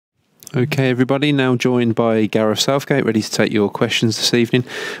Okay, everybody, now joined by Gareth Southgate, ready to take your questions this evening.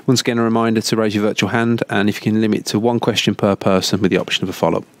 Once again, a reminder to raise your virtual hand, and if you can limit to one question per person with the option of a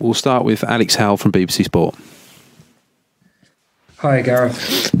follow-up. We'll start with Alex Howell from BBC Sport. Hi,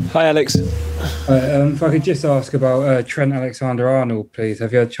 Gareth. Hi, Alex. If I could just ask about Trent Alexander-Arnold, please.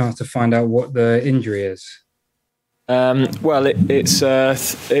 Have you had a chance to find out what the injury is? Well,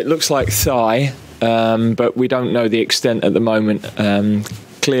 it looks like thigh, but we don't know the extent at the moment.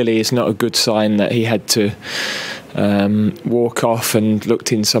 Clearly, it's not a good sign that he had to walk off and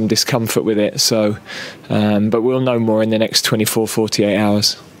looked in some discomfort with it. So, but we'll know more in the next 24, 48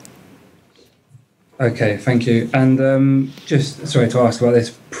 hours. Okay, thank you. And just sorry to ask about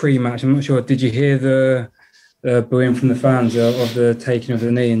this pre-match. I'm not sure. Did you hear the booing from the fans of the taking of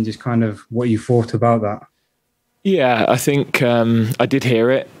the knee, and just kind of what you thought about that? Yeah, I think I did hear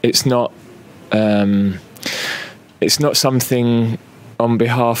it. It's not something on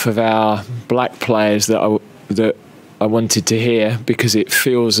behalf of our black players that I wanted to hear, because it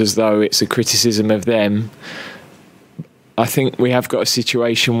feels as though it's a criticism of them. I think we have got a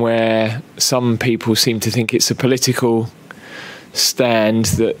situation where some people seem to think it's a political stand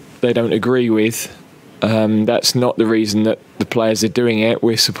that they don't agree with. That's not the reason that the players are doing it.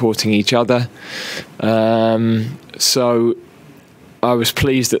 We're supporting each other. So I was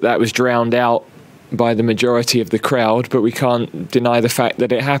pleased that was drowned out by the majority of the crowd, but we can't deny the fact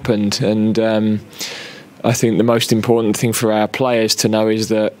that it happened. And I think the most important thing for our players to know is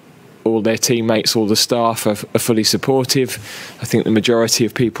that all their teammates, all the staff are fully supportive. I think the majority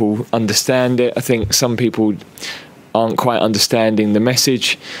of people understand it. I think some people aren't quite understanding the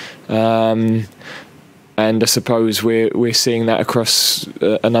message. And I suppose we're seeing that across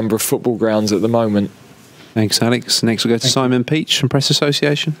a number of football grounds at the moment. Thanks, Alex. Next we'll go to Simon Peach from Press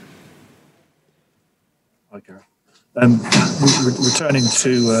Association. Hi, Gareth. Returning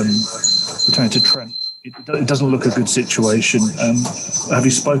to Trent, it doesn't look a good situation. Have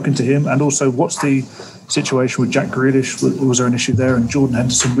you spoken to him? And also, what's the situation with Jack Grealish? Was there an issue there? And Jordan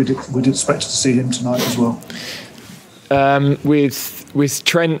Henderson, we'd expect to see him tonight as well. With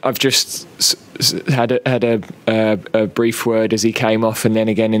Trent, I've just had a brief word as he came off, and then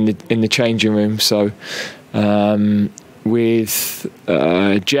again in the changing room. So with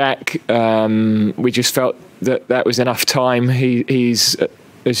Jack, we just felt that was enough time. He's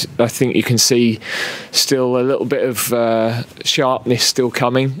I think you can see still a little bit of sharpness still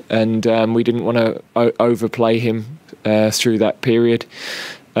coming, and we didn't want to overplay him through that period.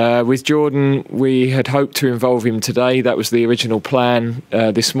 With Jordan, we had hoped to involve him today. That was the original plan.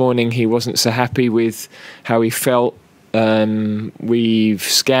 This morning, he wasn't so happy with how he felt. We've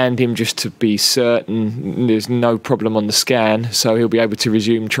scanned him just to be certain there's no problem on the scan, so he'll be able to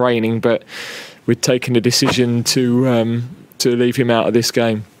resume training. But we've taken a decision to leave him out of this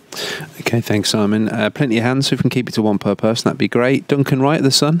game. Okay, thanks, Simon. Plenty of hands, so if we can keep it to one per person, that'd be great. Duncan Wright,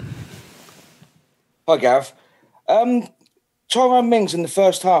 The Sun. Hi, Gareth. Tyrone Mings in the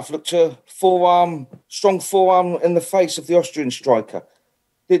first half looked a strong forearm in the face of the Austrian striker.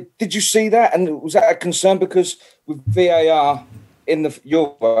 Did you see that? And was that a concern? Because with VAR in the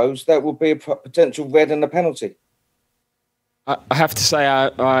Euros, that will be a potential red and a penalty. I have to say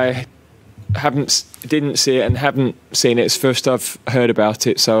I didn't see it and haven't seen it. It's the first I've heard about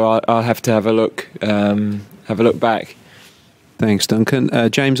it, so I'll have to have a look back. Thanks, Duncan.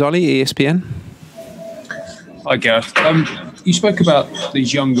 James Ollie, ESPN. Hi, Gareth. You spoke about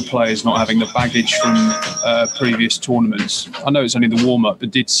these younger players not having the baggage from previous tournaments. I know it's only the warm-up, but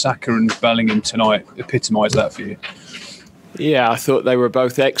did Saka and Bellingham tonight epitomise that for you? Yeah, I thought they were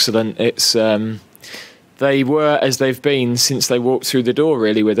both excellent. It's they were as they've been since they walked through the door,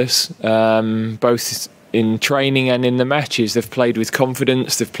 really, with us. Both in training and in the matches, they've played with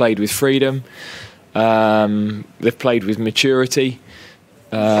confidence. They've played with freedom. They've played with maturity.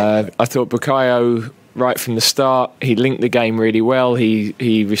 I thought Bukayo, right from the start, he linked the game really well.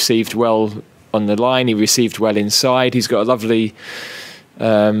 He received well on the line. He received well inside. He's got a lovely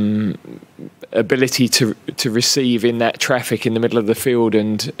ability to receive in that traffic in the middle of the field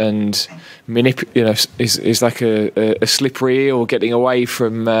and manipulate. Is like a slippery eel getting away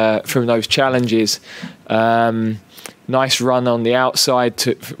from those challenges. Nice run on the outside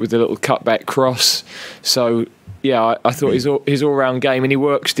with a little cutback cross. So. Yeah, I thought his all-round game, and he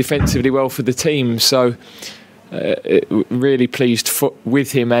works defensively well for the team. So, really pleased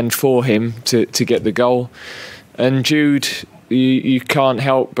with him and for him to get the goal. And Jude, you can't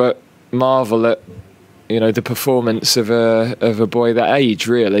help but marvel at the performance of a boy that age.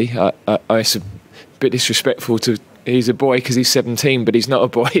 Really, it's a bit disrespectful to. He's a boy because he's 17, but he's not a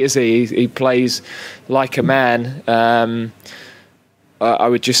boy, is he? He plays like a man. I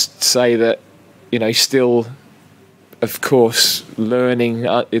would just say that, he's still, of course, learning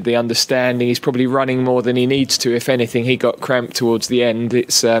the understanding. He's probably running more than he needs to. If anything, he got cramped towards the end.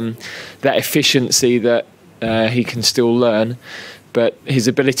 It's that efficiency that he can still learn, but his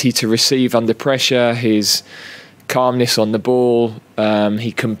ability to receive under pressure, his calmness on the ball,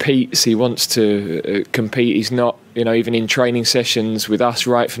 he competes. He wants to compete. He's not, even in training sessions with us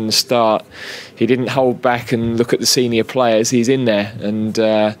right from the start, he didn't hold back and look at the senior players. He's in there, and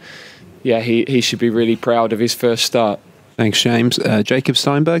he should be really proud of his first start. Thanks, James. Jacob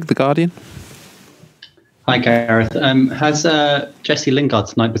Steinberg, The Guardian. Hi, Gareth. Has Jesse Lingard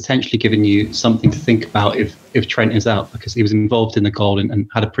tonight potentially given you something to think about if Trent is out? Because he was involved in the goal and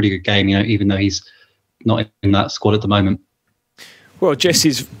had a pretty good game, even though he's not in that squad at the moment. Well,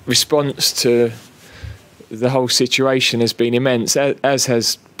 Jesse's response to the whole situation has been immense, as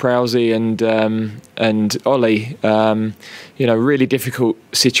has Prowsey and Ollie. Really difficult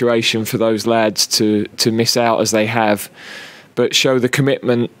situation for those lads to miss out as they have, but show the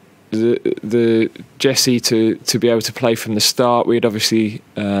commitment, the Jesse to be able to play from the start. We had obviously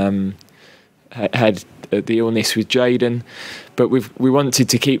had the illness with Jayden, but we wanted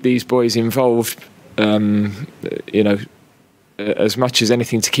to keep these boys involved, as much as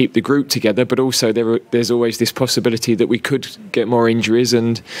anything to keep the group together, but also there's always this possibility that we could get more injuries,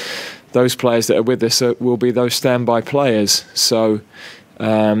 and those players that are with us will be those standby players. So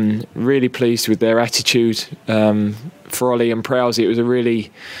really pleased with their attitude. For Ollie and Prowsey, it was a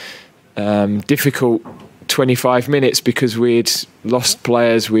really difficult 25 minutes because we'd lost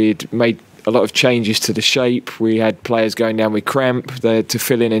players, we'd made a lot of changes to the shape, we had players going down with cramp, they had to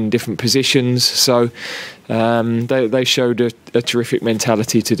fill in different positions, so they showed a terrific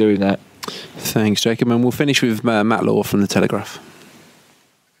mentality to doing that. Thanks, Jacob, and we'll finish with Matt Law from The Telegraph.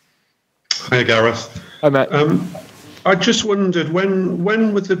 Hi, Gareth. Hi, Matt. I just wondered when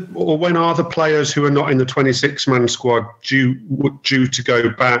are the players who are not in the 26-man squad due to go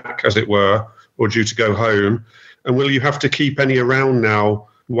back, as it were, or due to go home, and will you have to keep any around now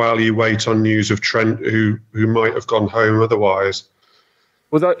while you wait on news of Trent, who might have gone home otherwise?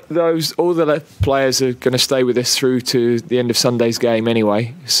 Well, all the players are going to stay with us through to the end of Sunday's game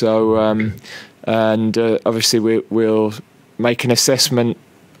anyway. So, obviously we'll make an assessment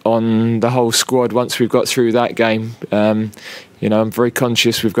on the whole squad once we've got through that game. I'm very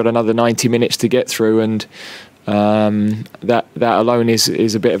conscious we've got another 90 minutes to get through, and that alone is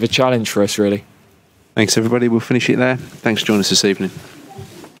a bit of a challenge for us, really. Thanks, everybody. We'll finish it there. Thanks for joining us this evening.